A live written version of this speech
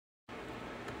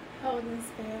Wellness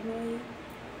family.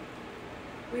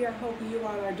 We are hoping you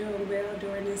all are doing well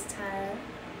during this time.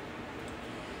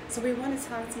 So we want to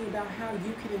talk to you about how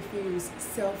you can infuse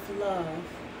self-love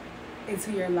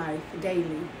into your life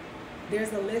daily.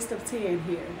 There's a list of 10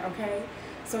 here, okay?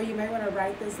 So you may want to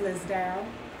write this list down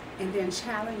and then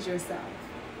challenge yourself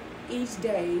each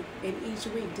day and each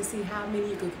week to see how many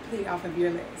you can complete off of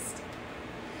your list.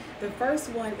 The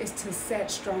first one is to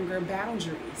set stronger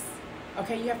boundaries.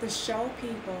 Okay, you have to show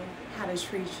people how to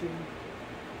treat you.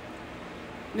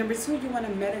 Number 2, you want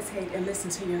to meditate and listen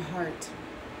to your heart.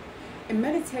 And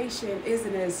meditation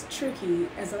isn't as tricky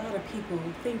as a lot of people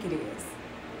think it is.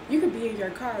 You could be in your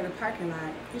car in a parking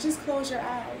lot and just close your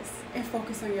eyes and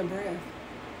focus on your breath.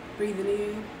 Breathing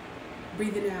in,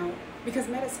 breathing out. Because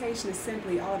meditation is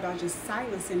simply all about just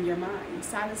silencing your mind,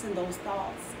 silencing those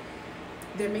thoughts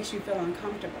that makes you feel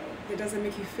uncomfortable, that doesn't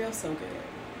make you feel so good.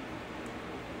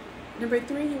 Number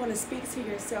 3, you want to speak to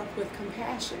yourself with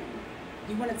compassion.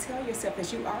 You want to tell yourself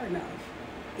that you are enough,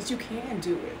 that you can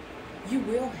do it, you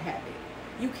will have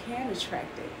it, you can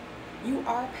attract it, you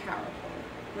are powerful,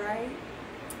 right?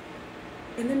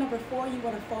 And then number 4, you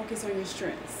want to focus on your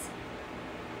strengths.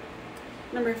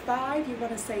 Number 5, you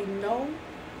want to say no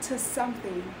to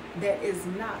something that is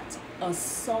not a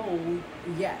sole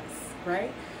yes,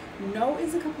 right? No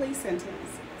is a complete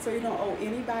sentence, so you don't owe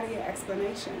anybody an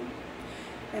explanation.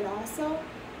 And also,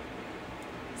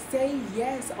 say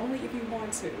yes only if you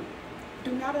want to.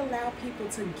 Do not allow people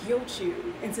to guilt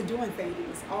you into doing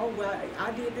things. Oh, well,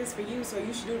 I did this for you, so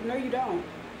you should do it. No, you don't.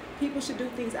 People should do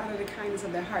things out of the kindness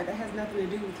of their heart. That has nothing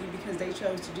to do with you because they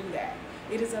chose to do that.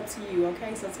 It is up to you,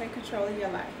 okay? So take control of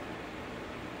your life.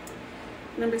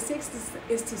 Number 6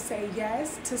 is to say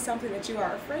yes to something that you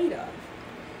are afraid of.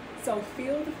 So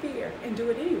feel the fear and do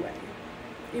it anyway.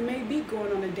 It may be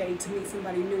going on a date to meet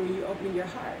somebody new and you open your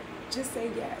heart. Just say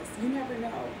yes. You never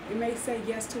know. It may say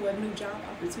yes to a new job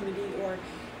opportunity or,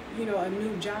 a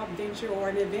new job venture or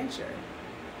an adventure.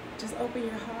 Just open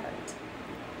your heart.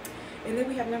 And then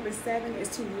we have number 7 is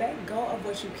to let go of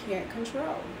what you can't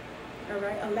control. All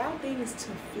right? Allow things to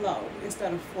flow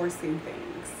instead of forcing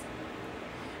things.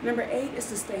 Number 8 is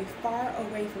to stay far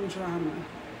away from drama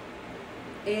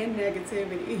and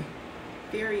negativity.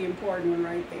 Very important one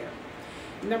right there.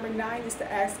 Number 9 is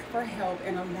to ask for help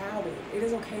and allow it. It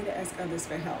is okay to ask others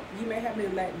for help. You may have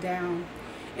been let down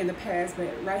in the past, but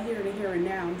right here in the here and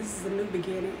now, this is a new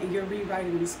beginning and you're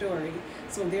rewriting the story.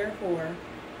 So therefore,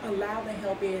 allow the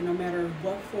help in no matter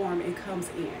what form it comes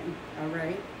in, all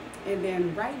right? And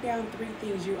then write down 3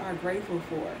 things you are grateful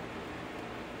for.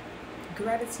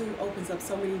 Gratitude opens up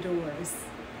so many doors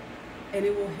and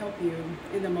it will help you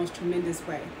in the most tremendous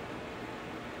way.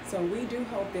 So we do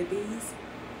hope that these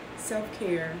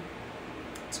self-care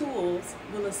tools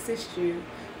will assist you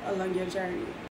along your journey.